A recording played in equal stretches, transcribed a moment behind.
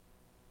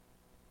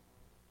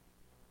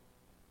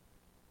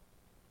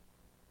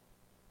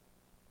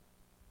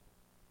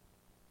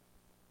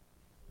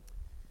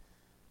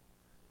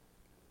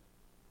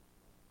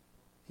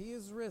He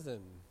is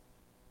risen.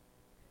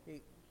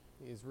 He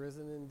is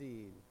risen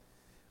indeed.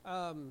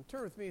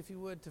 Turn with me, if you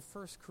would, to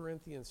 1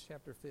 Corinthians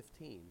chapter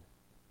 15.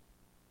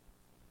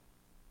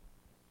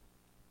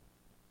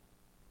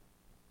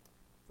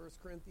 1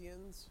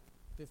 Corinthians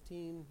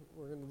 15,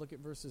 we're going to look at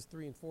verses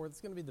 3 and 4.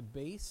 It's going to be the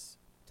base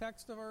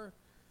text of our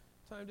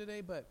time today,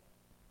 but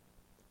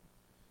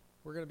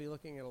we're going to be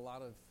looking at a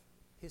lot of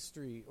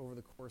history over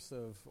the course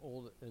of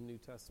Old and New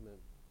Testament,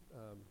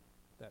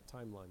 that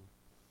timeline.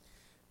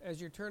 As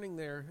you're turning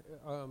there,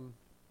 all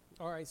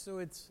right, so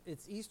it's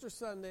Easter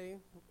Sunday,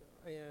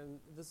 and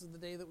this is the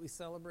day that we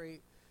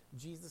celebrate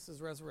Jesus'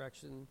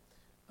 resurrection.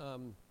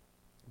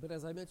 But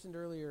as I mentioned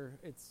earlier,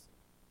 it's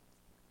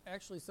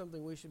actually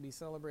something we should be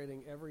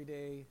celebrating every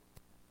day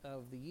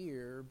of the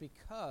year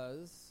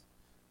because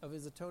of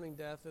his atoning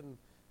death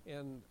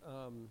and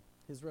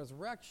his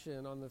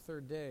resurrection on the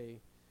third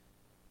day.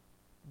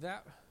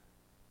 That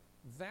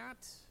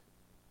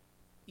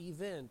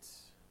event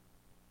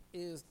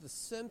is the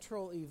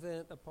central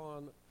event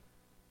upon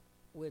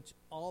which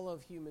all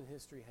of human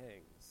history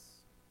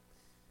hangs.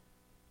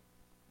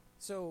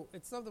 So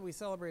it's something we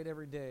celebrate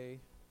every day,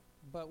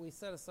 but we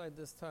set aside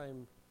this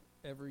time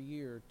every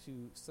year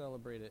to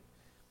celebrate it.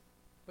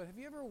 But have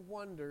you ever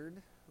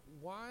wondered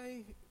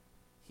why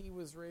he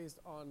was raised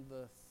on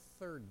the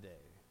third day?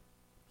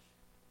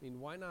 I mean,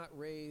 why not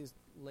raised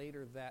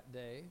later that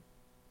day,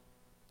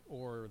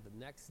 or the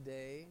next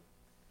day,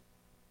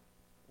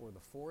 or the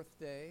fourth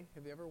day?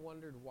 Have you ever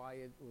wondered why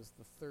it was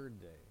the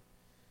third day?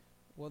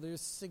 Well,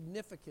 there's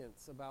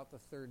significance about the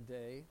third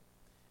day.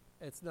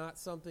 It's not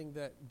something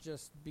that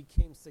just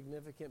became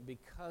significant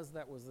because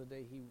that was the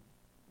day he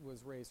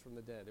was raised from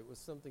the dead. It was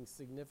something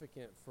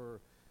significant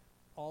for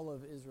all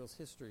of Israel's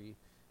history,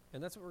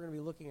 and that's what we're going to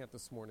be looking at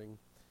this morning.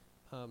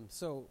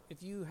 So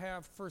if you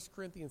have 1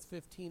 Corinthians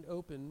 15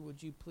 open,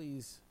 would you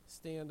please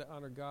stand to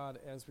honor God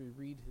as we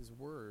read his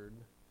word?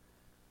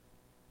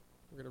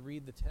 We're going to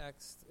read the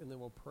text, and then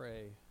we'll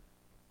pray.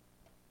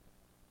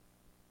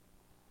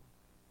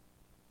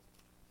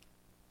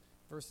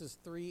 Verses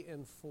 3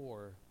 and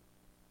 4.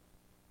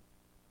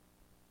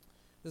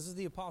 This is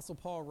the Apostle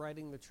Paul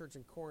writing the church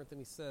in Corinth, and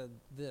he said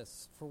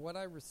this: "For what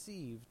I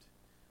received,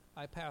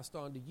 I passed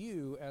on to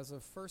you as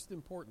of first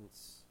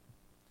importance,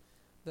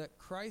 that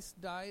Christ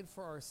died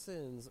for our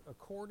sins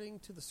according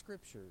to the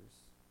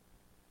Scriptures,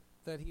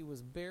 that he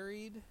was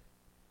buried,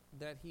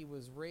 that he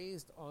was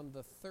raised on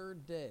the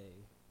third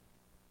day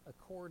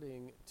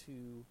according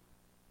to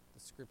the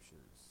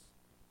Scriptures."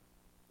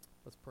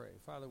 Let's pray.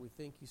 Father, we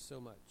thank you so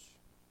much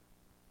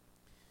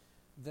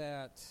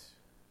that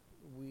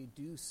we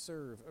do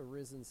serve a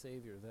risen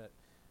Savior, that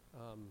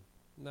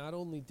not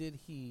only did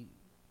he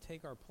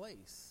take our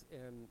place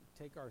and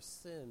take our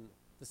sin,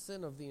 the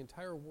sin of the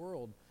entire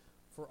world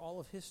for all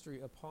of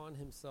history, upon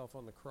himself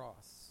on the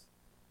cross,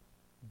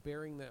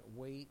 bearing that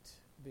weight,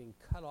 being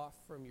cut off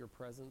from your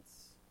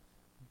presence,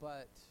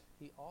 but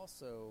he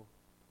also,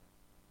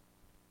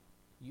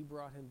 you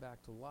brought him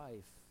back to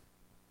life,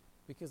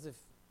 because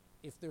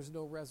if there's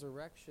no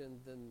resurrection,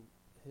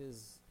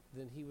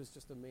 then he was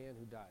just a man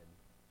who died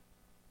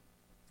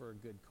for a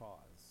good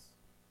cause.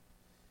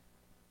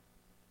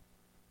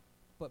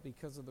 But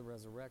because of the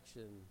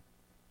resurrection,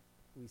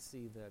 we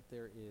see that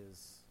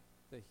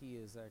he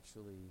is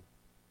actually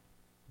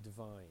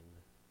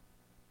divine.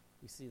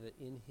 We see that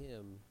in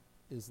him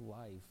is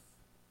life,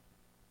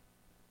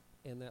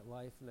 and that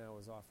life now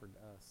is offered to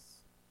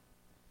us.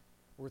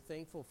 We're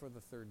thankful for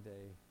the third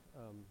day.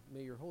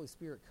 May your Holy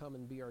Spirit come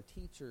and be our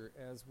teacher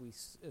as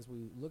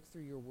we look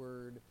through your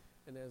word,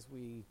 and as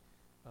we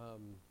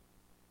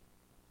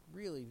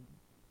really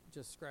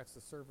just scratch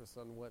the surface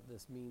on what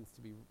this means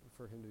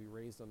for him to be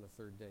raised on the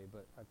third day.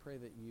 But I pray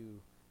that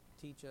you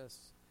teach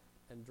us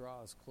and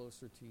draw us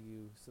closer to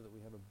you so that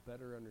we have a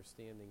better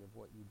understanding of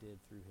what you did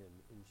through him.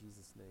 In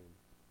Jesus' name,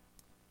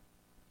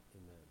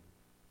 amen.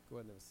 Go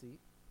ahead and have a seat.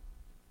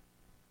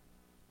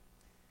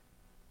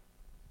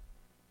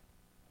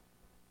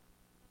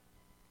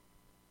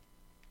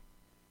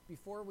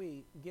 Before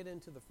we get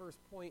into the first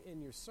point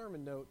in your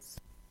sermon notes,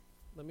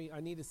 I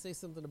need to say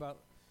something about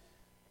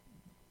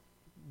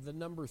the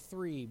number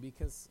 3,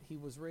 because he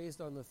was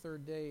raised on the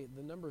third day.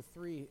 The number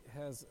 3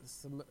 has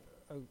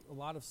a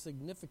lot of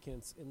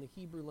significance in the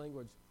Hebrew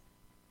language.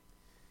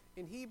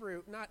 In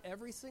Hebrew, not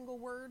every single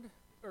word,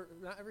 or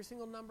not every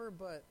single number,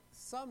 but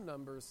some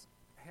numbers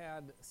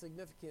had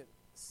significant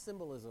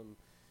symbolism.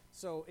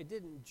 So it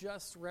didn't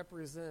just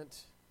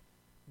represent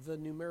the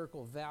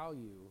numerical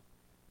value.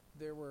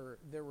 There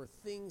were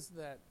things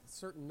that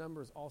certain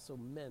numbers also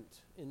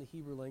meant in the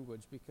Hebrew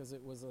language, because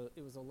it was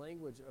a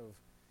language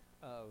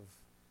of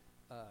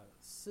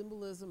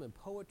symbolism and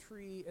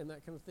poetry and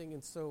that kind of thing.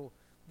 And so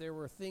there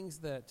were things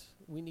that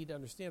we need to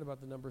understand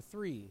about the number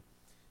 3.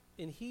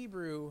 In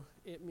Hebrew,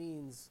 it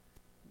means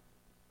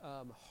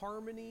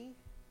harmony,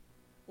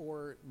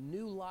 or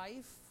new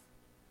life,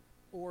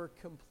 or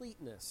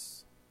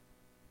completeness.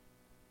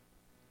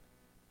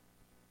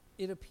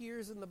 It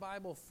appears in the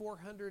Bible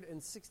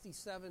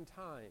 467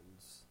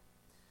 times.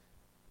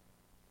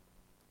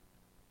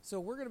 So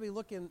we're going to be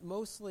looking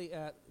mostly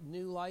at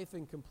new life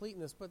and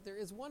completeness, but there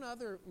is one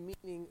other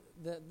meaning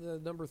that the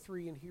number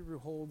 3 in Hebrew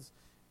holds,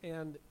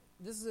 and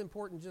this is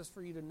important just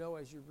for you to know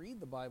as you read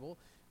the Bible.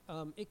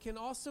 It can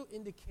also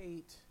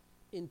indicate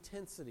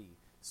intensity.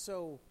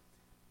 So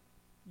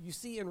you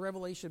see in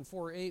Revelation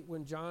 4:8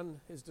 when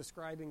John is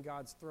describing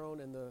God's throne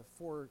and the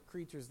 4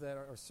 creatures that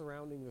are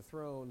surrounding the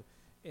throne,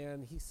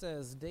 and he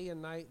says, day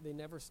and night they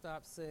never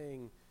stop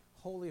saying,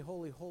 holy,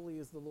 holy, holy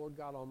is the Lord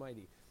God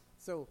Almighty.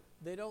 So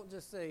they don't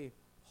just say,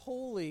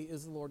 holy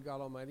is the Lord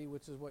God Almighty,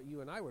 which is what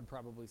you and I would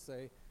probably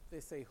say.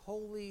 They say,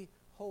 holy,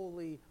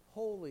 holy,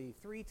 holy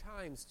 3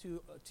 times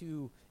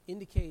to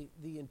indicate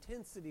the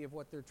intensity of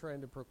what they're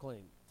trying to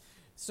proclaim.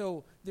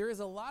 So there is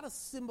a lot of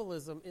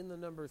symbolism in the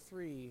number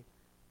 3.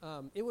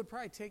 It would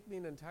probably take me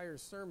an entire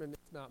sermon,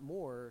 if not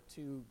more,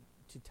 to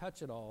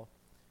touch it all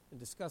and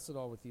discuss it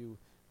all with you.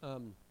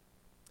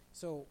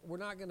 So we're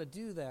not going to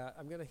do that.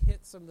 I'm going to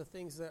hit some of the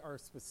things that are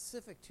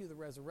specific to the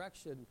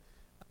resurrection.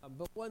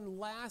 But one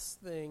last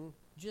thing,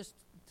 just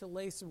to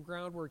lay some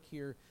groundwork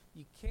here,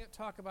 you can't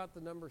talk about the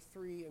number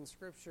 3 in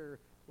Scripture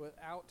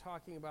without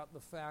talking about the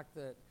fact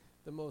that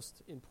the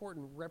most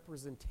important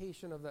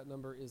representation of that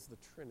number is the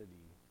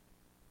Trinity.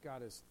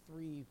 God is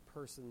 3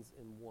 persons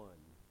in one.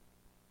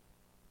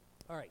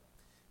 All right,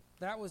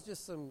 that was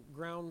just some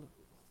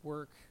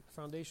groundwork,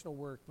 foundational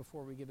work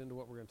before we get into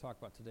what we're going to talk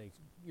about today.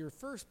 Your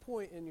first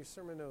point in your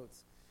sermon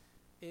notes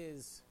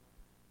is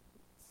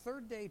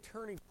third-day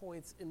turning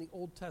points in the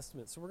Old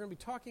Testament. So we're going to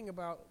be talking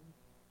about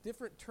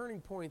different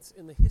turning points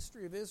in the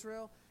history of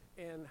Israel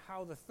and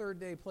how the third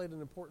day played an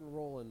important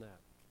role in that,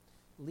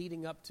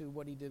 leading up to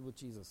what he did with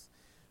Jesus.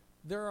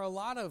 There are a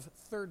lot of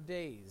third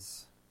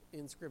days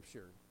in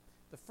Scripture.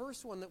 The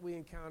first one that we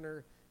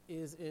encounter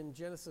is in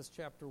Genesis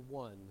chapter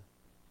 1.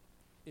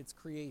 It's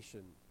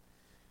creation.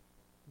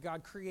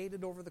 God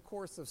created over the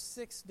course of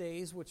 6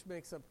 days, which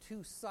makes up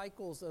 2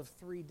 cycles of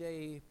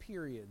 3-day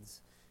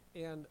periods.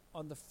 And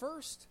on the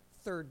first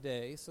third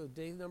day, so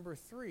day number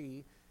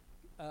 3,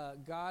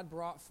 God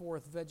brought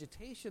forth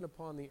vegetation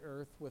upon the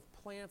earth with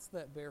plants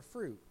that bear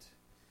fruit.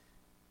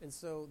 And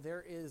so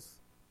there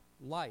is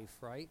life,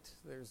 right?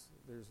 There's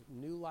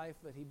new life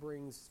that he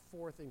brings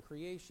forth in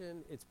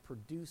creation. It's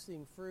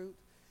producing fruit.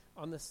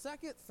 On the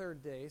second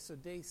third day, so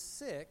day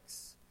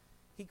 6,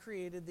 he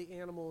created the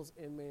animals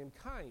and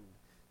mankind.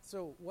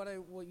 So what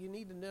you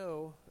need to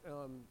know,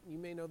 you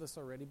may know this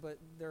already, but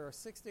there are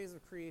 6 days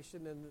of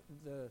creation and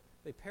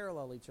they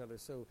parallel each other.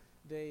 So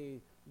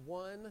day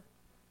 1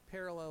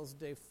 parallels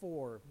day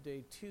 4,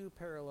 day 2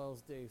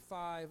 parallels day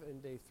 5,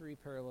 and day 3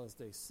 parallels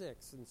day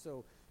 6. And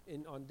so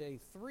on day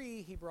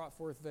 3, he brought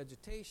forth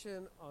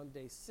vegetation. On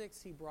day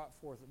 6, he brought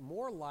forth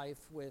more life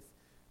with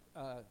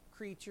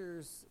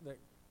creatures that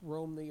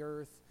roam the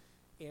earth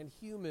and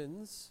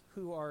humans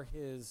who are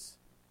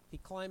he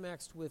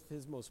climaxed with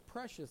his most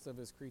precious of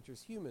his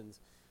creatures,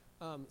 humans.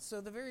 So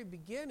the very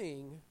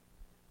beginning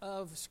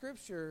of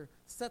Scripture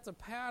sets a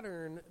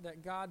pattern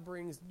that God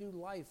brings new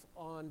life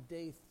on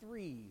day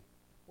 3,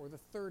 or the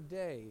third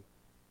day.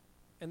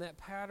 And that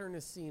pattern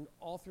is seen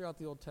all throughout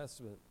the Old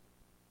Testament.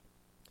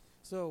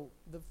 So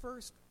the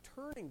first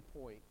turning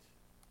point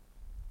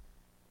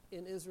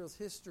in Israel's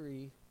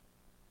history,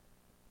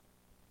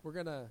 we're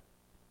gonna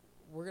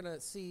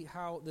see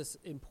how this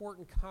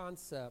important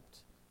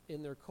concept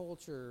in their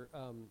culture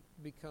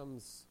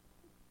becomes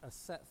a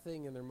set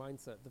thing in their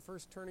mindset. The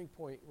first turning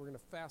point, we're going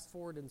to fast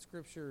forward in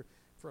Scripture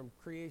from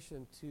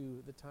creation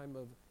to the time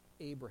of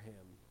Abraham.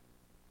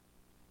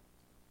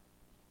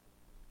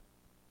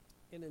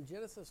 And in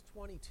Genesis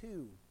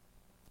 22,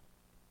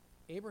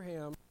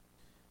 Abraham,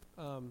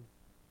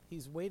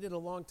 he's waited a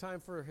long time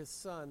for his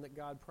son that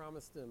God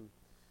promised him.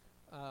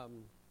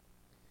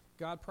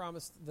 God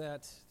promised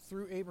that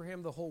through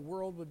Abraham the whole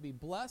world would be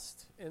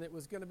blessed, and it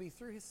was going to be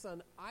through his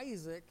son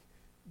Isaac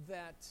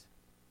that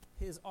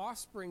his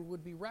offspring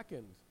would be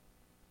reckoned.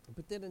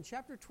 But then in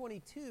chapter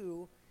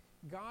 22,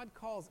 God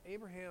calls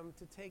Abraham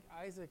to take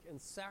Isaac and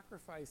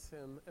sacrifice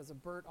him as a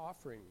burnt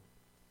offering.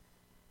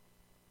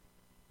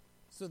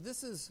 So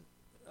this is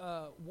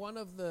one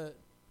of the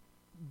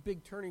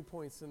big turning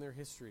points in their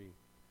history.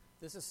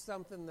 This is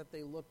something that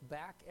they look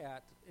back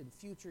at in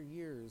future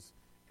years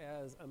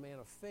as a man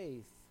of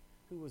faith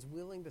who was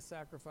willing to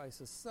sacrifice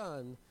his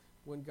son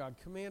when God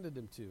commanded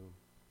him to.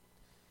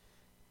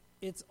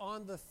 It's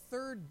on the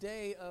third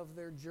day of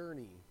their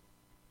journey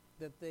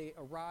that they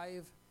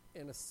arrive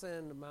and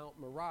ascend Mount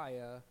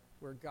Moriah,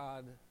 where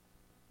God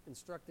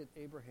instructed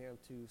Abraham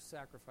to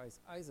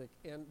sacrifice Isaac.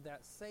 And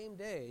that same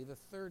day, the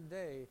third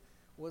day,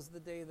 was the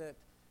day that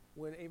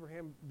when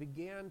Abraham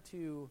began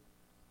to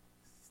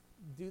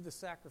do the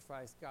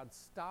sacrifice, God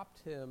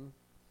stopped him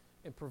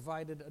and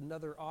provided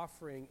another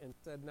offering and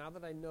said, now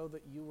that I know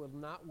that you will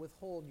not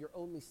withhold your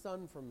only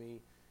son from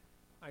me,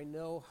 I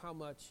know how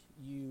much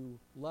you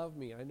love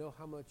me. I know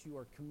how much you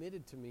are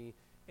committed to me.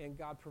 And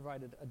God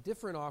provided a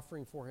different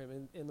offering for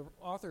him. And the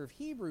author of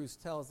Hebrews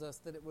tells us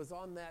that it was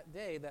on that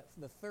day, that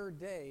the third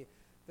day,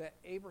 that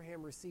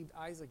Abraham received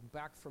Isaac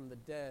back from the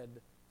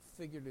dead,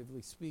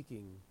 figuratively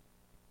speaking.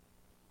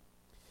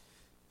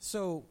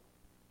 So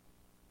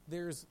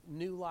there's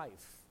new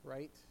life,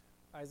 right?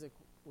 Isaac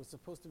was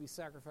supposed to be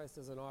sacrificed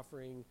as an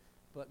offering,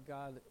 but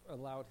God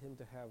allowed him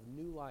to have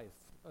new life.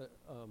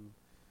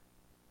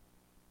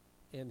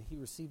 And he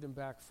received him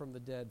back from the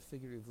dead,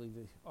 figuratively,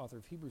 the author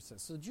of Hebrews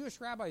says. So Jewish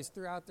rabbis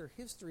throughout their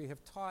history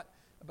have taught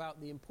about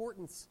the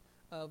importance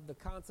of the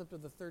concept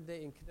of the third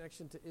day in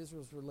connection to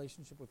Israel's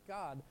relationship with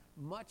God,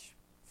 much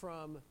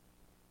from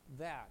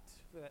that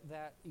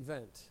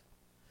event.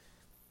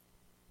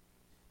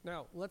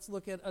 Now, let's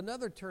look at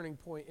another turning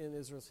point in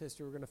Israel's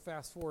history. We're going to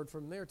fast forward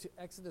from there to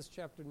Exodus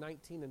chapter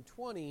 19 and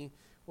 20,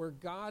 where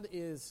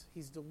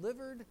he's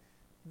delivered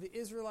the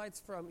Israelites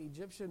from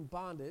Egyptian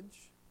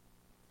bondage.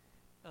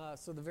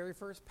 So the very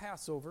first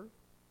Passover.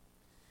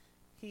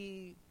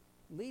 He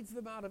leads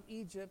them out of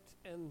Egypt,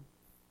 and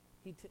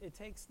it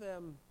takes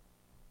them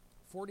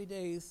 40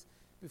 days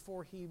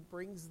before he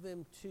brings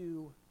them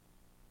to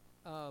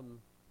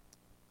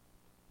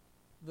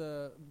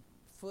the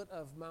foot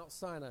of Mount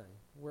Sinai,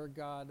 where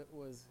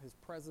his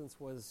presence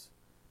was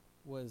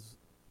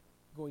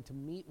going to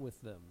meet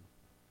with them.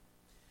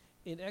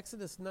 In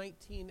Exodus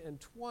 19 and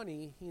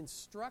 20, he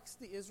instructs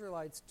the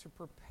Israelites to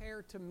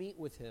prepare to meet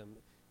with him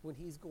when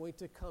he's going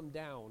to come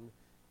down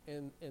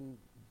and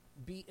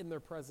be in their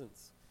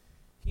presence.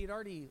 He had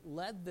already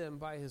led them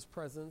by his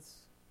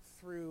presence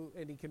through,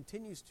 and he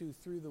continues to,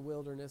 through the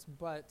wilderness,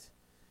 but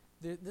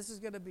this is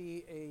going to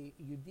be a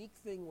unique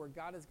thing where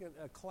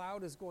a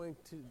cloud is going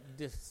to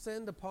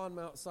descend upon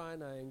Mount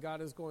Sinai, and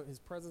his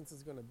presence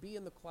is going to be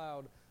in the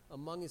cloud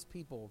among his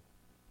people.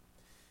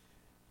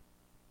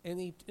 And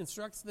he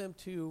instructs them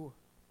to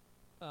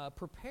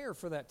prepare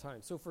for that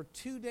time. So for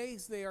 2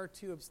 days they are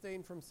to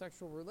abstain from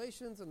sexual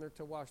relations, and they're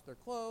to wash their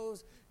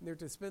clothes, and they're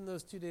to spend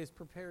those 2 days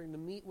preparing to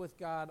meet with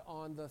God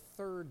on the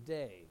third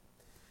day.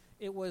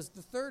 It was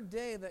the third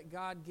day that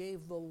God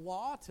gave the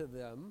law to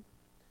them.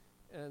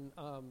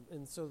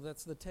 And so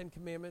that's the Ten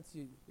Commandments.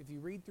 If you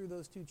read through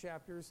those 2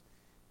 chapters,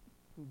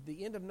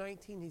 the end of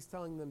 19, he's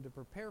telling them to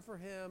prepare for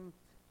him,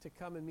 to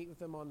come and meet with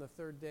them on the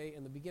third day.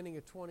 And the beginning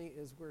of 20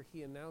 is where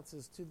he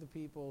announces to the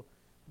people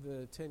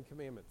the Ten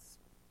Commandments.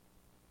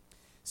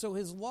 So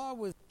his law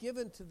was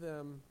given to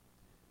them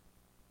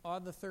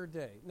on the third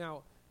day.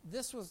 Now,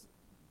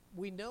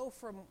 we know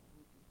from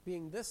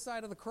being this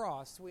side of the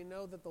cross, we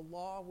know that the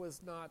law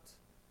was not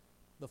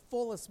the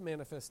fullest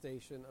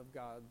manifestation of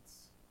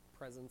God's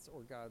presence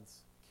or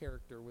God's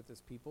character with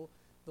his people.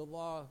 The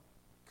law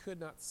could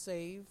not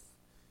save.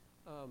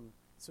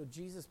 So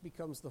Jesus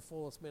becomes the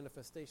fullest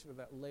manifestation of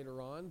that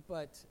later on.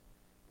 But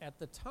at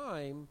the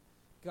time,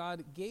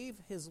 God gave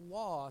his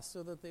law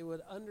so that they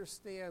would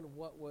understand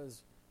what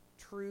was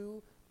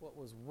true, what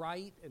was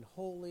right and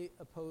holy,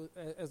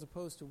 as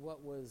opposed to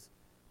what was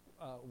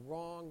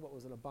wrong, what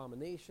was an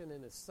abomination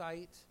in his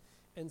sight.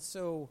 And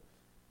so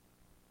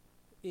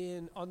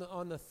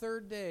on the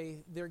third day,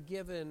 they're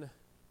given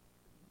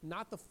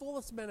not the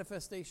fullest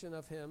manifestation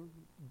of him,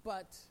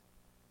 but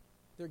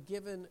they're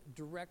given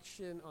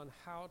direction on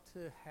how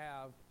to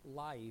have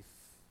life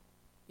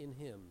in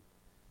him.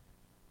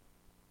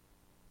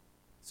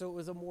 So it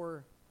was a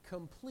more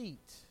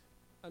complete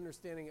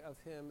understanding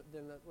of him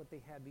than what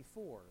they had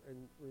before.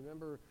 And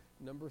remember,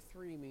 number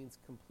 3 means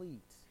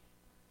complete.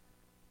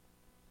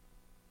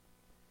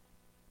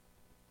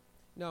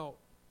 Now,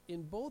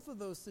 in both of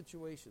those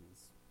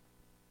situations,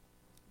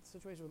 the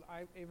situation with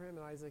Abraham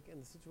and Isaac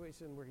and the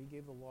situation where he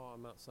gave the law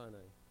on Mount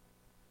Sinai,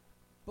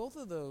 both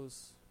of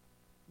those,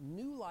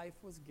 new life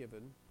was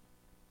given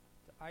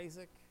to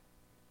Isaac,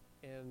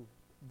 and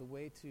the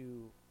way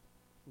to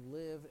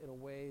live in a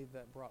way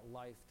that brought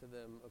life to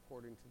them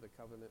according to the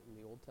covenant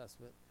in the Old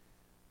Testament.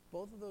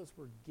 Both of those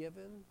were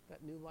given,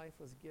 that new life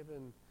was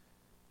given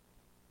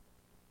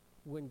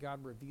when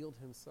God revealed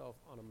himself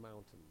on a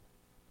mountain.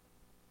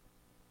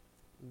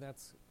 And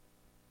that's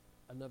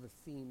another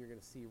theme you're going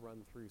to see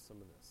run through some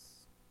of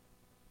this.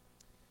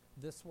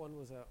 This one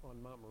was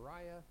on Mount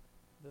Moriah.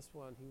 This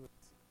one, he was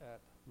at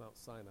Mount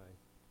Sinai.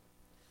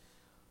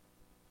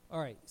 All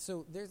right,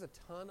 so there's a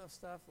ton of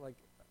stuff. Like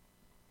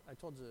I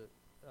told you,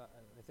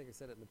 I think I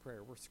said it in the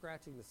prayer, we're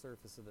scratching the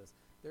surface of this.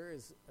 There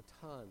is a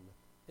ton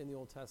in the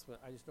Old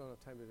Testament. I just don't have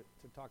time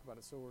to talk about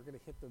it, so we're going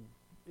to hit the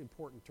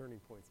important turning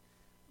points.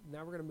 Now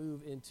we're going to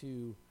move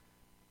into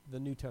the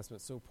New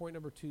Testament. So point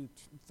number 2,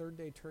 third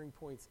day turning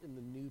points in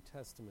the New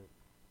Testament.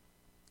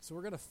 So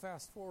we're going to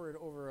fast forward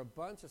over a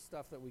bunch of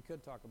stuff that we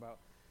could talk about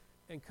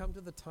and come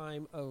to the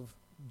time of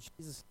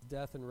Jesus'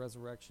 death and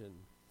resurrection.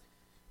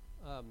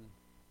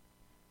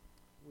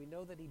 We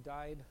know that he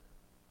died,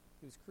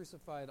 he was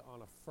crucified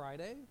on a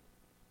Friday.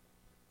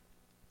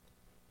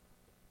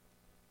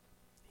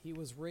 He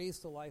was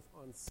raised to life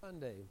on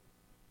Sunday.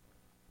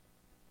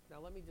 Now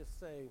let me just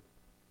say,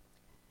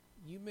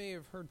 you may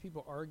have heard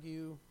people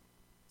argue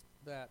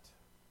that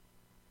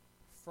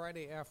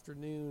Friday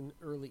afternoon,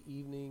 early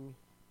evening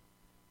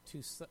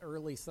to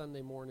early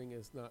Sunday morning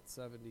is not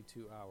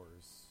 72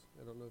 hours.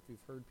 I don't know if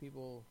you've heard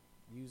people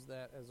use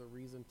that as a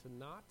reason to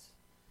not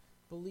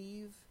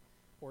believe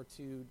or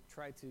to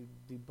try to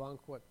debunk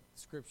what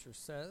Scripture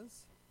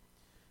says.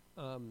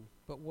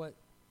 But what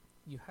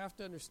you have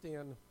to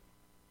understand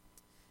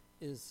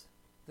is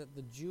that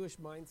the Jewish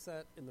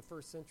mindset in the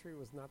first century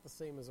was not the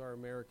same as our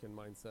American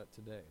mindset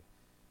today.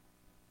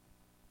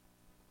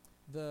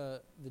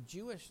 The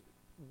Jewish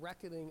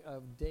reckoning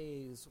of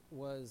days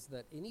was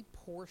that any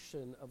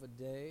portion of a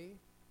day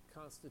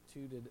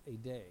constituted a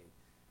day.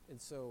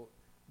 And so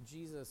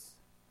Jesus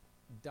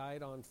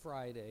died on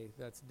Friday,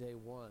 that's day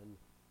 1.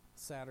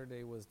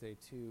 Saturday was day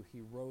 2.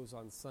 He rose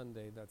on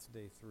Sunday, that's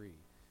day 3.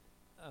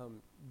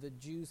 The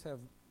Jews have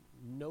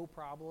no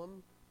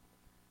problem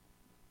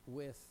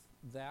with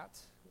that.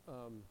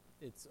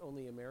 It's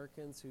only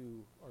Americans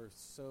who are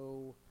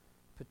so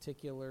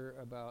particular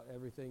about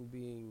everything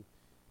being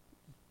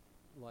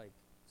like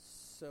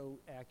so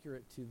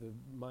accurate to the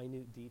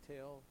minute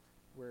detail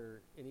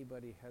where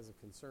anybody has a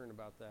concern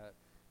about that.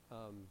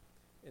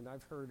 And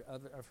I've heard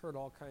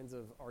all kinds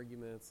of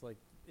arguments like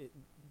it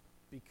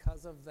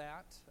because of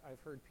that.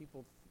 I've heard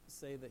people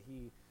say that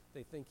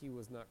they think he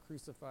was not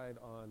crucified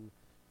on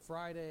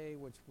Friday,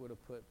 which would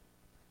have put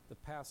the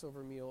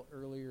Passover meal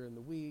earlier in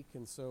the week,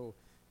 and so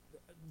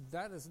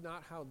that is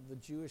not how the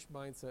Jewish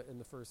mindset in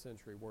the first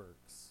century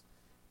works.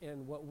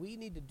 And what we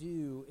need to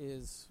do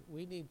is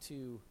we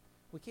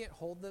can't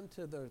hold them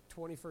to the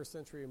 21st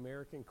century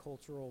American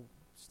cultural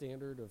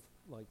standard of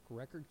like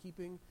record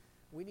keeping.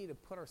 We need to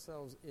put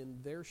ourselves in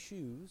their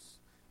shoes,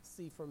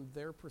 see from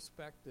their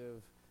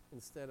perspective,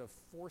 instead of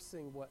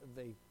forcing what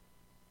they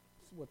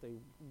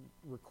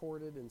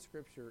recorded in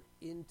Scripture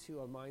into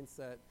a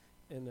mindset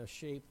in a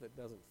shape that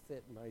doesn't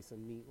fit nice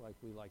and neat like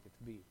we like it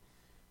to be.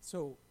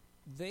 So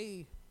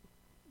they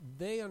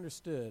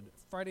understood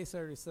Friday,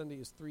 Saturday, Sunday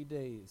is 3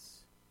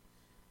 days.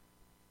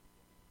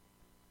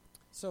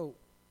 So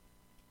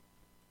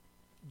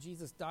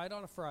Jesus died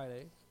on a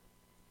Friday.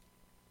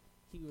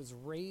 He was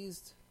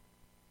raised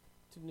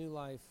to new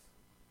life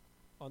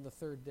on the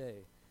 3rd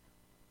day.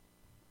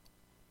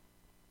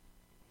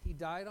 He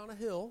died on a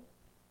hill.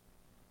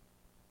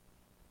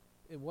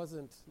 It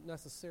wasn't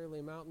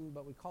necessarily a mountain,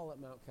 but we call it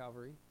Mount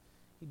Calvary.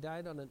 He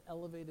died on an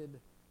elevated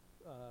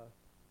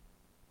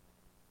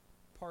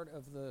part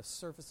of the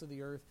surface of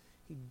the earth.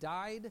 He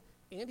died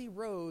and he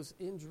rose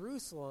in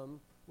Jerusalem,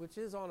 which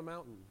is on a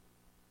mountain.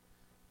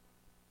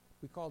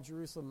 We call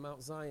Jerusalem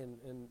Mount Zion,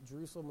 and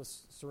Jerusalem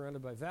was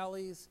surrounded by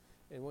valleys,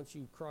 and once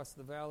you cross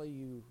the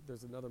valley,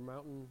 there's another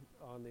mountain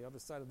on the other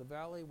side of the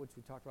valley, which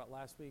we talked about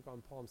last week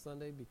on Palm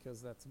Sunday,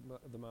 because that's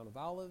the Mount of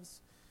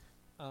Olives.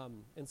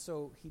 And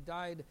so he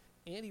died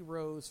and he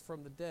rose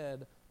from the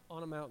dead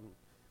on a mountain.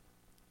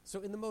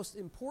 So in the most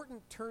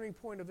important turning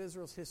point of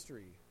Israel's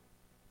history,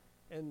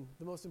 and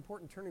the most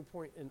important turning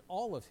point in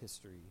all of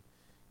history,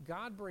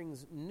 God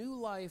brings new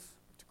life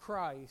to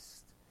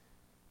Christ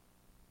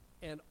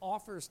and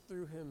offers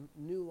through him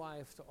new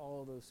life to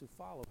all of those who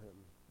follow him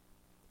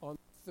on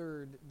the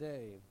 3rd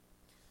day.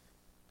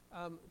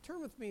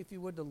 Turn with me, if you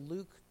would, to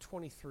Luke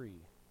 23.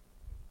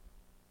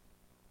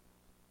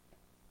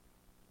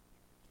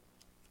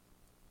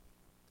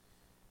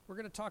 We're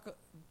going to talk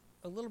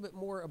a little bit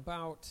more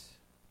about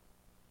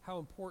how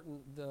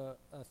important the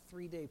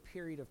 3-day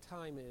period of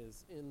time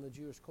is in the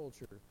Jewish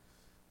culture.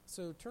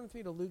 So turn with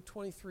me to Luke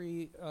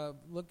 23,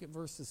 look at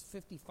verses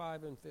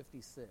 55 and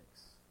 56.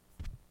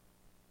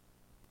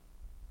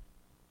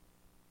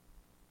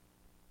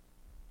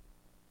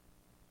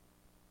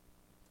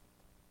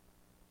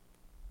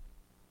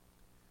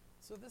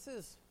 So this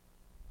is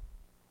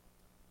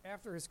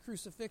after his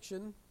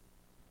crucifixion,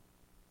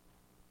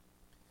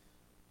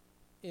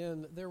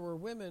 and there were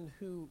women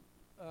who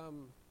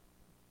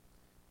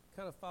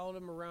kind of followed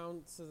him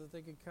around so that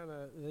they could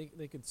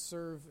they could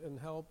serve and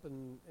help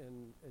and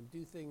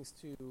do things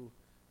to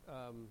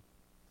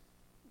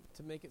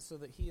make it so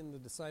that he and the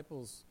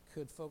disciples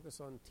could focus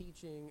on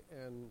teaching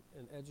and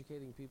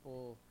educating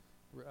people,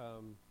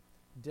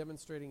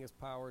 demonstrating his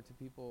power to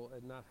people,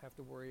 and not have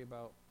to worry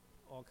about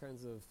all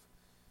kinds of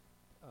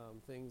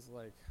things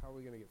like how are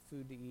we going to get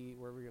food to eat,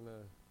 where are we going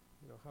to,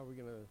 how are we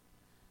going to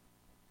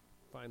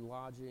find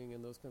lodging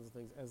and those kinds of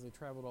things as they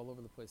traveled all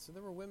over the place. So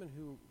there were women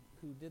who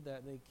did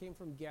that, and they came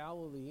from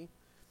Galilee.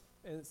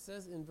 And it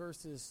says in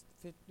verse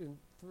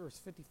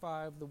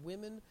 55, the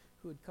women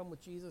who had come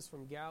with Jesus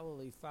from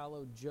Galilee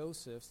followed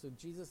Joseph. So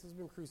Jesus has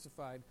been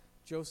crucified.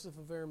 Joseph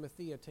of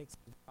Arimathea takes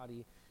his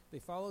body. They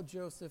followed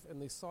Joseph,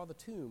 and they saw the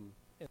tomb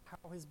and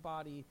how his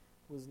body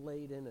was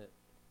laid in it.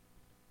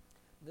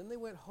 Then they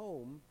went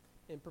home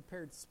and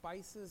prepared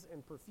spices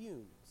and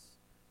perfumes,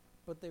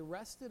 but they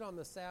rested on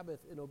the Sabbath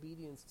in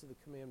obedience to the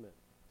commandment.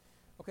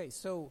 Okay,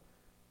 so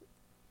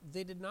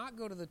they did not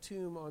go to the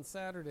tomb on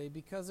Saturday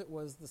because it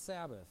was the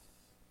Sabbath.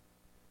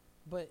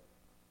 But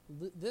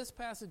this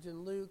passage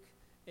in Luke,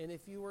 and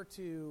if you were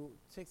to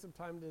take some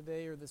time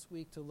today or this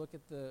week to look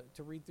at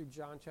to read through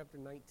John chapter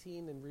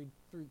 19 and read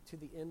through to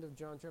the end of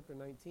John chapter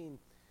 19,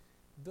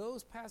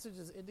 those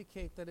passages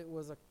indicate that it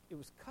was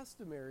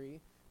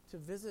customary to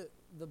visit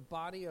the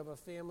body of a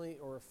family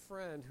or a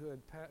friend who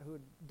had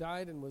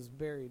died and was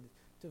buried,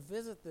 to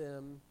visit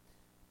them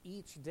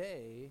each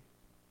day.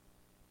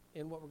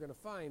 And what we're going to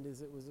find is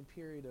it was a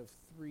period of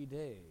 3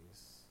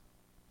 days.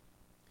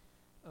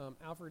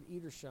 Alfred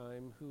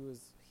Edersheim,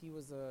 he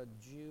was a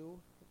Jew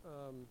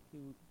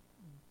who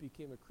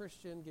became a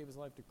Christian, gave his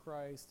life to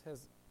Christ,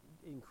 has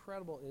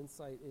incredible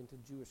insight into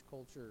Jewish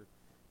culture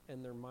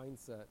and their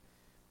mindset.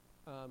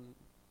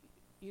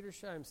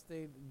 Edersheim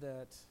stated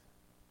that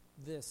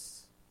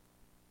this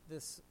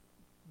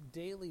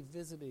daily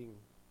visiting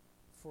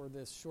for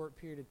this short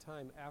period of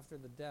time after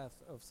the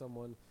death of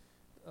someone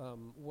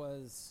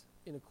was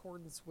in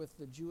accordance with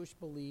the Jewish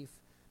belief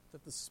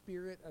that the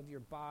spirit of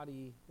your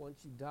body,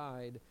 once you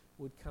died,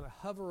 would kind of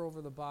hover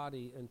over the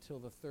body until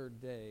the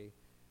third day.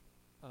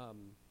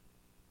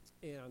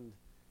 And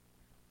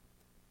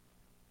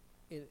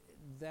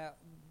that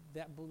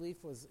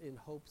belief was in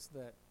hopes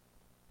that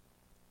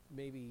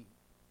maybe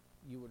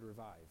you would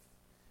revive.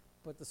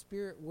 But the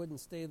spirit wouldn't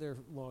stay there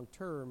long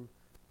term.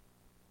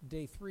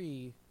 Day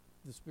 3,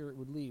 the spirit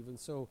would leave. And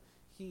so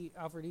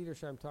Alfred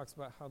Edersheim talks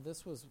about how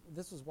this was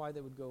why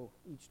they would go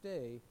each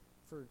day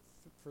for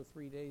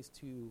 3 days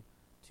to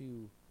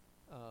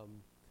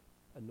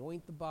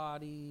anoint the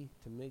body,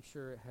 to make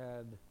sure it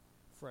had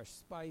fresh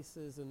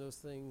spices and those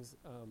things,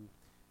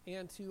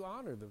 and to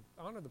honor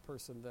the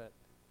person that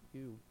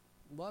you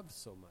loved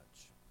so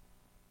much.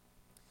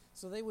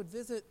 So they would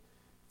visit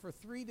for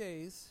 3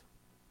 days.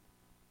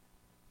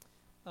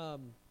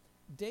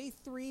 Day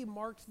 3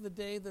 marked the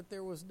day that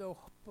there was no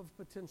hope of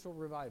potential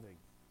reviving.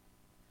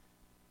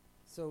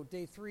 So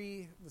day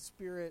 3, the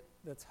spirit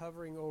that's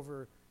hovering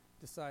over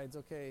decides,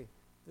 okay,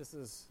 this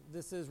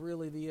is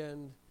really the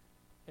end,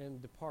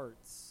 and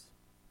departs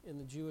in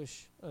the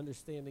Jewish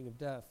understanding of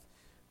death.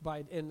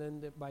 And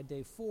then by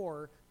day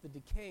 4, the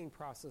decaying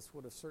process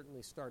would have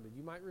certainly started.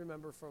 You might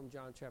remember from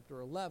John chapter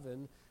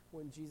 11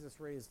 when Jesus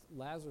raised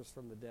Lazarus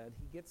from the dead.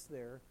 He gets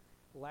there.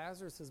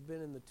 Lazarus has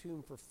been in the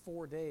tomb for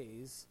 4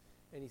 days,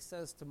 and he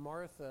says to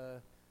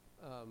Martha,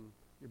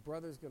 your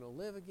brother's going to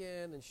live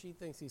again, and she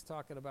thinks he's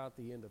talking about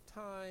the end of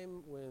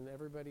time when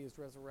everybody is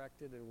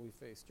resurrected and we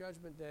face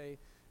Judgment Day,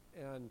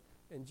 and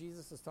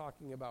Jesus is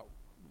talking about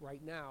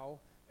right now,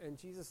 and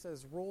Jesus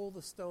says, roll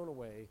the stone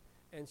away,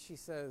 and she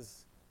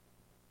says,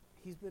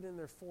 he's been in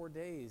there 4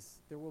 days.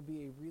 There will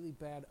be a really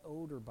bad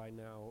odor by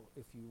now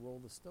if you roll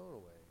the stone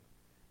away.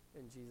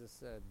 And Jesus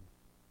said,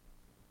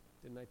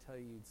 didn't I tell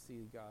you you'd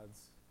see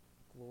God's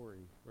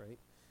glory, right?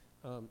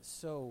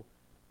 So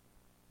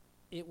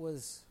it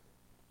was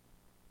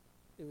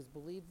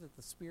believed that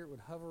the spirit would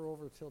hover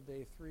over till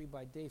day 3.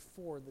 By day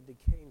 4, the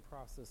decaying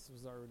process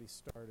was already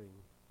starting.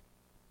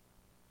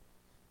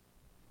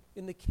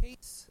 In the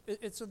case,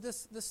 so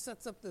this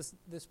sets up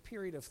this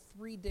period of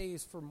 3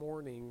 days for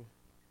mourning,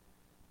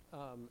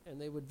 and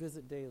they would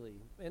visit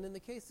daily. And in the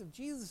case of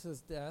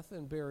Jesus' death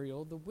and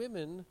burial, the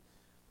women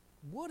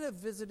would have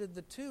visited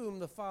the tomb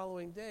the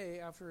following day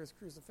after his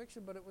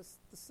crucifixion, but it was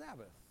the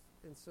Sabbath.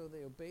 And so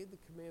they obeyed the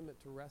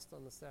commandment to rest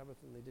on the Sabbath,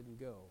 and they didn't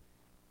go.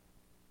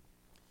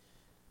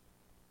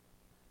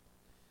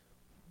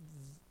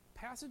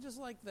 Passages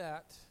like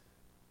that,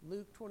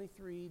 Luke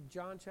 23,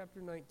 John chapter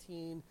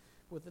 19,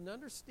 with an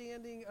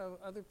understanding of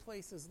other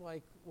places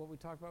like what we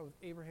talked about with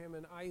Abraham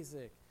and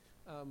Isaac.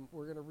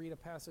 We're going to read a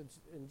passage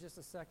in just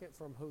a second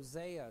from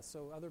Hosea.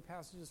 So other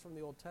passages from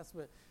the Old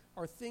Testament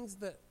are things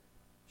that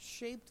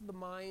shaped the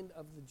mind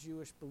of the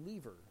Jewish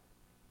believer.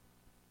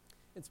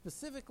 And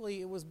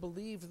specifically, it was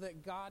believed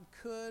that God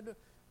could,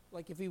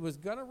 like if he was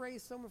going to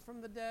raise someone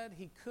from the dead,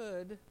 he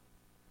could.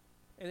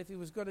 And if he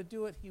was going to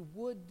do it, he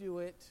would do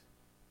it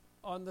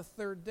on the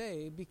third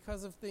day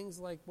because of things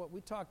like what we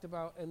talked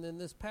about. And then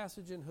this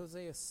passage in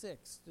Hosea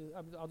 6.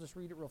 I'll just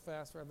read it real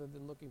fast rather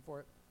than looking for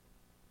it.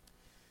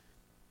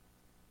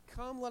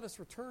 Come, let us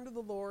return to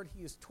the Lord.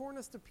 He has torn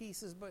us to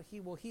pieces, but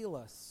he will heal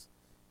us.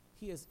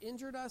 He has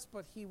injured us,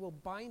 but he will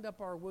bind up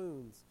our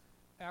wounds.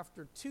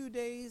 After 2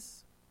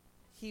 days,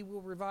 he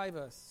will revive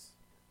us.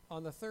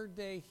 On the third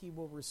day, he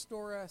will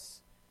restore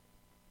us,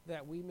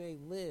 that we may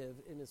live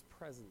in his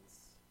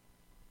presence.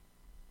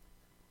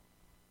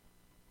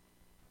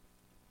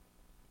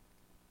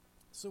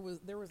 So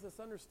there was this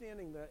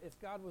understanding that if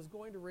God was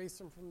going to raise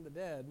him from the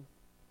dead,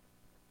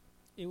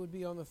 it would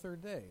be on the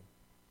third day.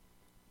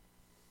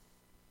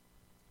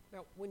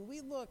 Now, when we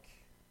look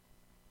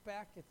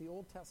back at the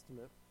Old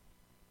Testament,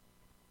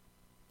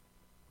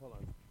 hold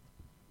on.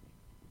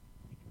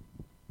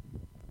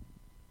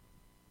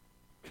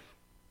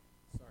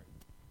 Sorry.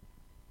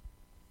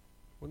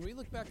 When we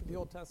look back at the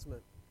Old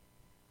Testament,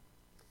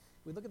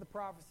 we look at the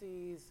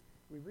prophecies,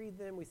 we read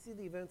them, we see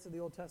the events of the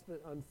Old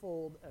Testament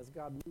unfold as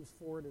God moves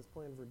forward his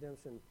plan of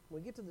redemption.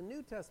 When we get to the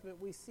New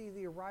Testament, we see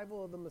the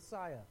arrival of the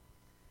Messiah,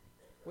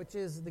 which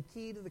is the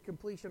key to the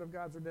completion of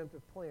God's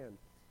redemptive plan.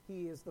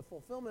 He is the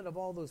fulfillment of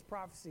all those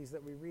prophecies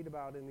that we read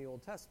about in the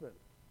Old Testament.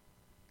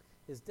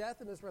 His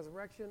death and his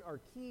resurrection are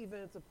key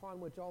events upon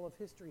which all of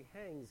history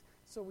hangs.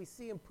 So we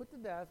see him put to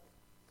death.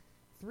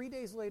 3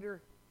 days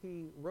later,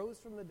 he rose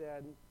from the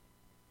dead.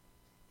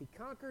 He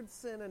conquered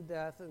sin and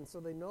death, and so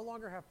they no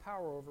longer have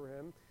power over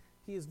him.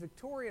 He is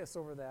victorious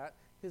over that.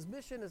 His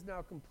mission is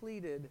now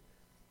completed,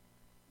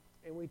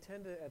 and we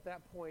tend to, at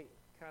that point,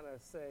 kind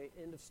of say,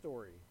 end of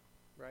story,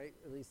 right?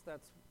 At least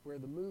that's where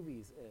the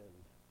movies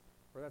end.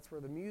 or that's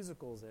where the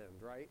musicals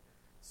end, right?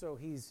 So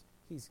he's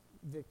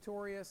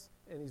victorious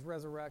and he's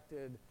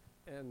resurrected,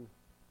 and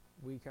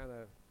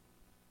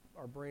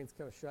our brains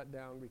kind of shut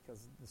down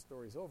because the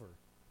story's over.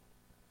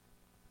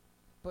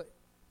 But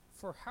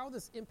for how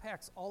this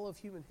impacts all of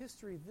human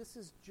history, this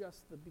is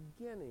just the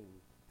beginning.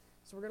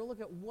 So we're going to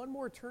look at one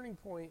more turning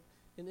point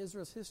in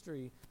Israel's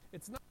history.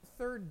 It's not a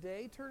third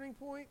day turning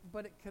point,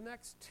 but it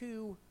connects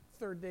two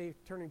third day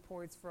turning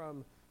points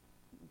from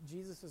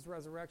Jesus'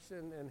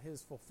 resurrection and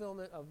his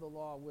fulfillment of the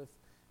law with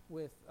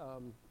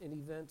an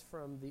event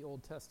from the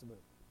Old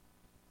Testament.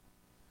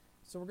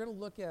 So we're going to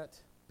look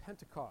at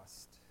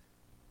Pentecost.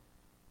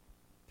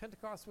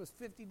 Pentecost was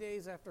 50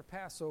 days after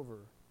Passover.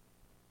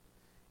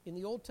 In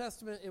the Old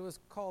Testament, it was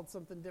called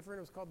something different.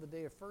 It was called the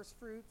Day of First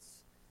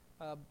Fruits.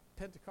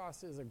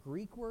 Pentecost is a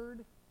Greek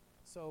word.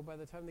 So by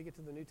the time they get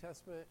to the New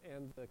Testament,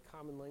 and the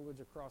common language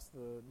across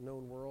the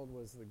known world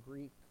was the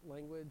Greek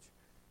language,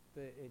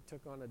 it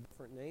took on a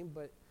different name.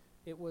 But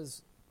it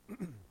was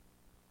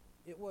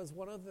it was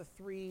one of the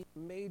three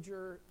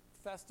major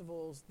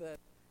festivals that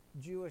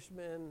Jewish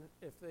men,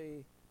 if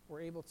they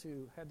were able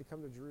to, had to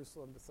come to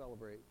Jerusalem to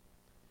celebrate.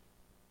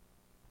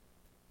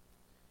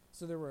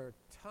 So there were a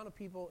ton of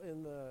people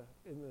in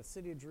the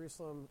city of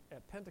Jerusalem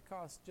at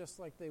Pentecost, just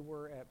like they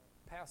were at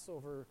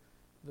Passover,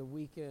 the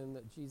weekend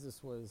that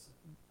Jesus was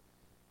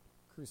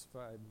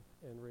crucified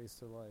and raised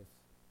to life.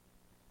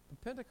 But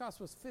Pentecost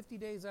was 50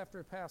 days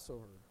after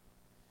Passover.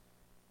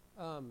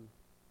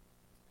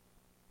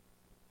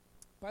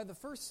 By the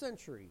first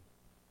century,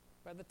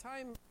 by the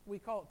time we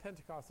call it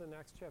Pentecost in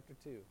Acts chapter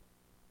 2,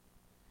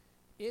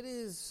 it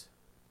is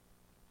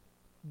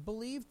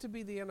believed to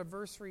be the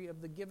anniversary of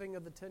the giving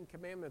of the Ten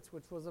Commandments,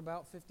 which was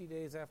about 50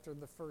 days after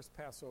the first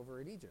Passover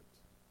in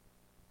Egypt.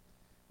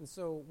 And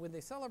so when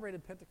they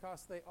celebrated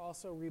Pentecost, they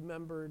also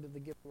remembered the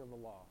giving of the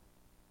law.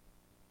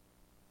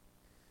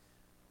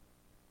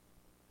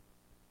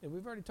 And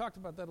we've already talked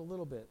about that a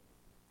little bit.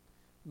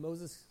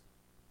 Moses,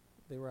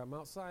 they were at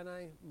Mount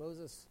Sinai.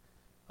 Moses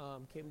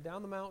came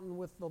down the mountain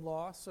with the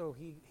law, so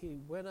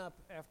he went up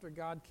after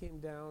God came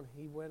down.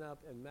 He went up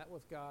and met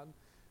with God,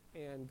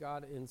 and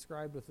God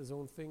inscribed with his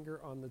own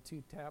finger on the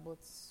two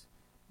tablets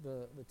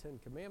the Ten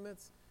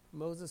Commandments.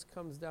 Moses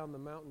comes down the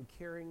mountain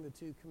carrying the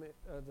two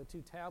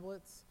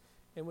tablets,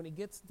 and when he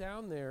gets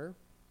down there,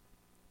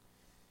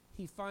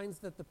 he finds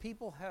that the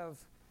people have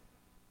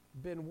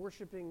been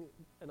worshiping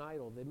an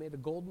idol. They made a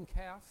golden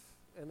calf,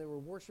 and they were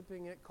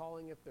worshiping it,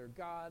 calling it their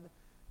God.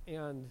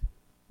 And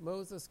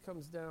Moses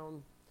comes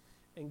down,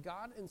 and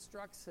God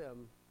instructs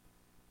him,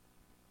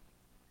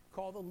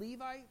 call the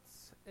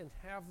Levites and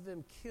have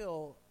them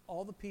kill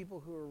all the people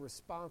who are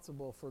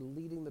responsible for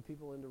leading the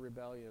people into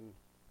rebellion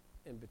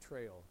and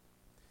betrayal.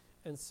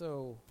 And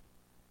so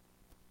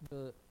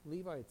the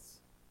Levites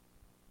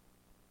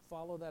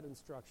follow that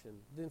instruction.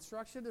 The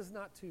instruction is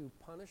not to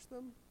punish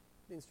them.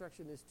 The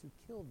instruction is to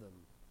kill them.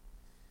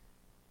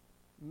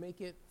 Make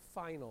it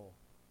final.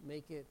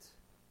 Make it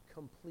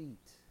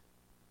complete.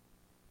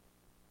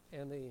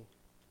 And they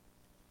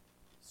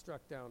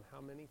struck down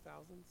how many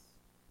thousands?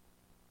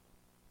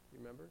 You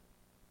remember?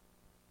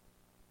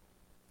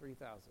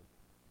 3,000.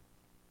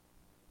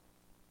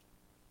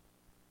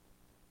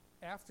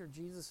 After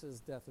Jesus'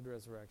 death and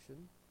resurrection,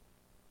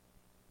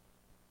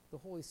 the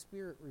Holy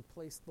Spirit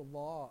replaced the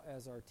law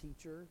as our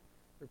teacher,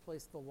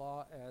 replaced the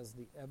law as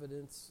the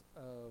evidence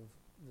of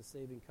the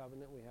saving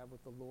covenant we have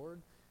with the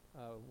Lord.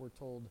 We're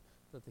told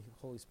that the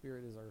Holy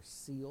Spirit is our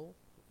seal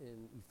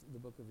in the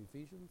book of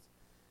Ephesians.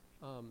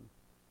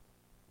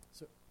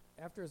 So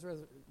after his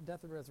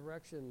death and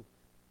resurrection,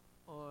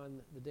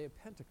 on the day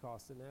of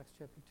Pentecost in Acts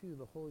chapter 2,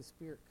 the Holy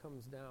Spirit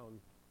comes down.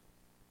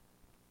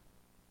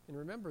 And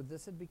remember,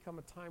 this had become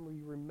a time where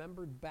you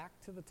remembered back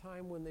to the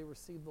time when they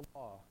received the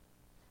law.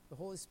 The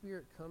Holy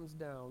Spirit comes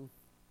down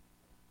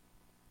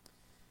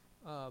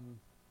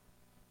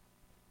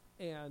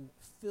and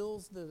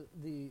fills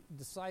the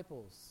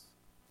disciples,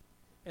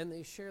 and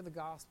they share the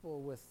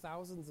gospel with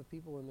thousands of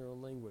people in their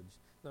own language.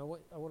 Now,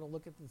 I want to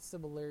look at the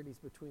similarities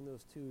between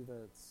those two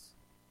events,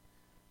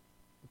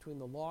 between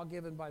the law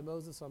given by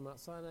Moses on Mount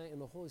Sinai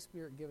and the Holy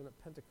Spirit given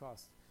at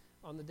Pentecost.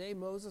 On the day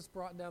Moses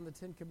brought down the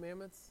Ten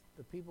Commandments,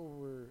 the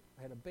people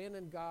had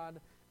abandoned God,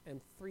 and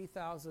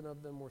 3,000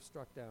 of them were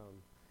struck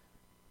down.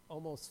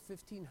 Almost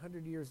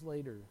 1,500 years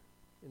later,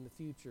 in the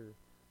future,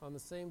 on the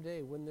same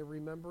day, when they're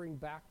remembering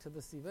back to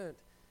this event,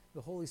 the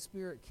Holy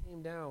Spirit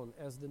came down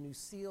as the new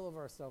seal of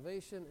our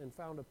salvation and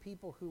found a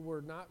people who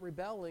were not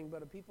rebelling,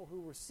 but a people who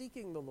were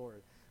seeking the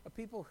Lord, a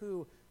people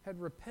who had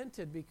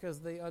repented because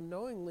they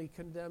unknowingly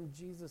condemned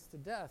Jesus to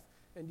death.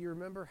 And do you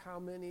remember how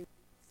many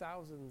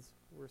thousands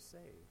were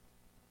saved?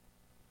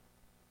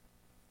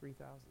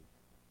 3,000.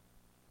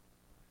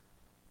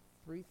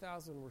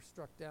 3,000 were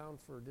struck down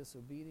for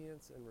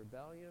disobedience and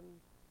rebellion.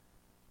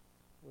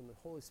 When the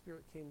Holy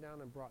Spirit came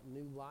down and brought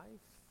new life,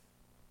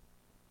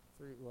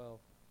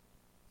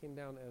 came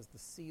down as the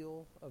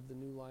seal of the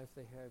new life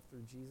they had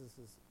through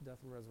Jesus' death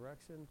and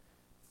resurrection,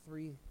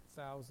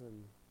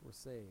 3,000 were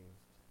saved.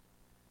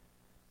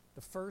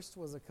 The first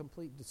was a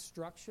complete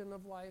destruction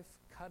of life,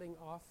 cutting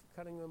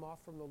them off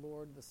from the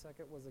Lord. The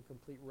second was a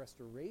complete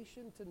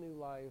restoration to new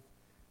life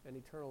and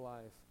eternal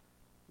life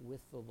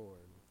with the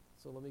Lord.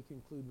 So let me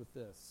conclude with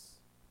this.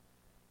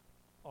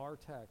 Our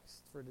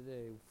text for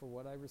today, for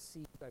what I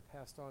received, I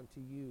passed on to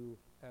you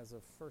as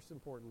of first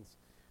importance,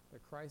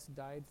 that Christ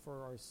died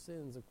for our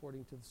sins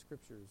according to the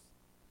Scriptures,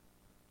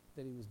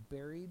 that he was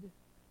buried,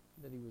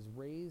 that he was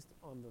raised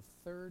on the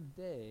third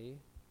day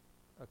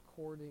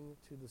according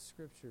to the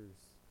Scriptures.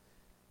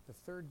 The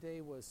third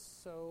day was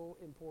so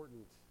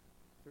important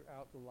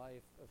throughout the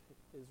life of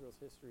Israel's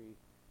history.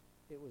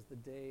 It was the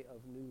day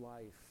of new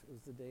life. It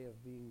was the day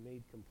of being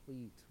made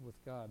complete with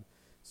God.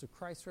 So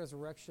Christ's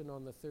resurrection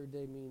on the third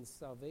day means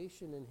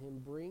salvation in him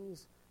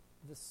brings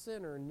the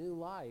sinner new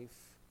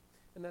life,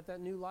 and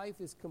that new life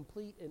is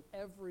complete in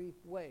every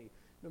way.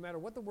 No matter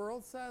what the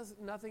world says,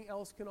 nothing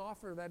else can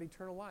offer that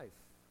eternal life.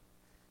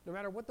 No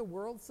matter what the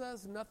world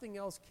says, nothing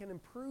else can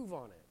improve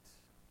on it.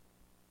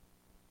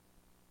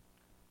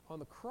 On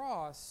the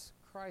cross,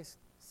 Christ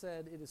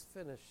said, "It is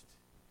finished."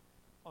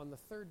 On the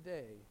third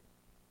day,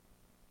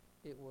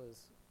 it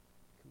was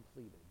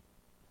completed.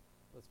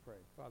 Let's pray.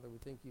 Father, we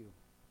thank you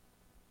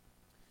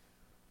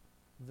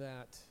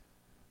that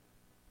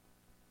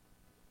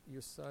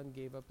your Son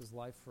gave up his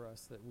life for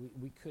us, that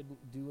we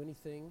couldn't do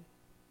anything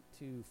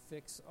to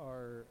fix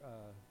our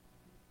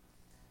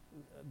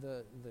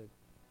the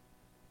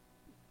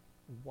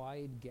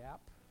wide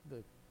gap,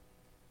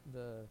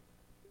 the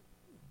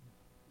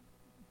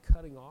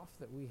cutting off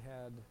that we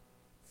had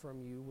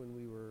from you when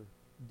we were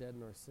dead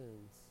in our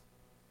sins.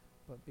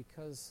 But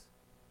because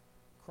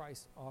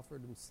Christ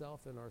offered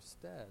himself in our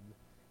stead,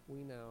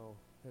 we now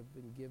have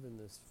been given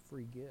this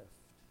free gift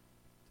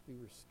to be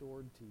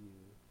restored to you.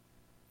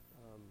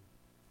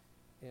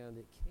 And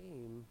it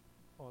came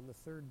on the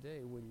third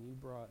day when you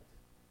brought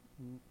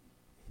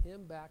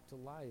him back to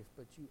life,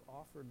 but you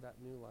offered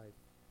that new life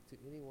to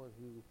anyone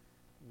who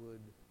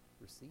would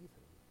receive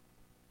him.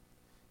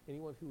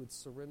 Anyone who would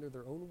surrender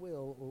their own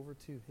will over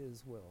to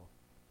his will.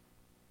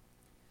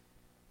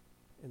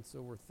 And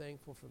so we're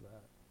thankful for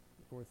that.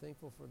 And we're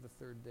thankful for the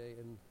third day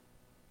and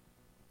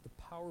the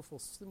powerful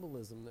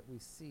symbolism that we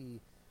see.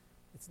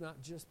 It's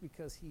not just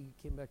because he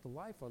came back to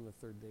life on the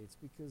third day. It's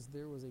because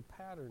there was a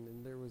pattern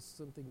and there was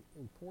something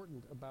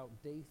important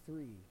about day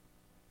 3.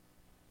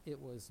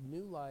 It was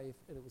new life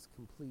and it was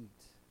complete.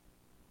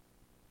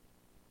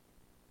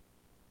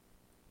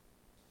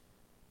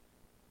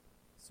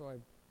 So I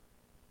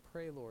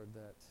pray, Lord,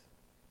 that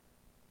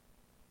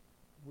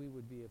we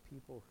would be a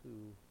people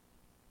who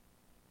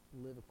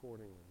live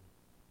accordingly,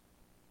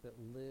 that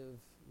live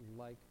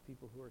like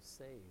people who are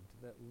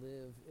saved, that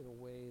live in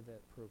a way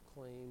that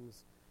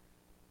proclaims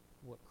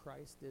what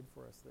Christ did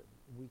for us that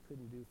we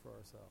couldn't do for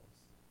ourselves.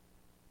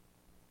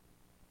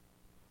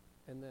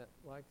 And that,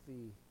 like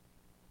the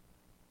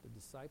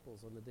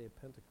disciples on the day of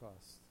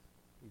Pentecost,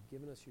 you've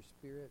given us your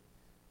Spirit.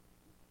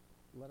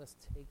 Let us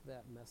take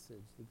that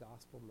message, the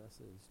gospel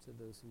message, to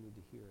those who need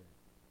to hear it,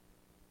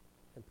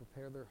 and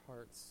prepare their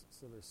hearts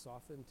so they're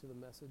softened to the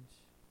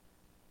message,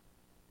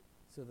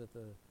 so that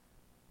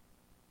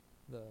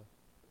the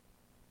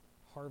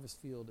harvest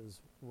field is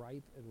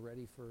ripe and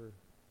ready for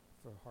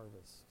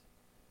harvest.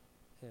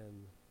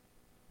 And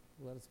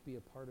let us be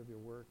a part of your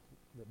work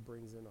that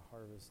brings in a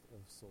harvest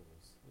of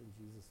souls. In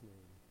Jesus'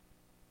 name,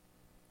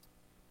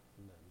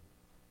 amen.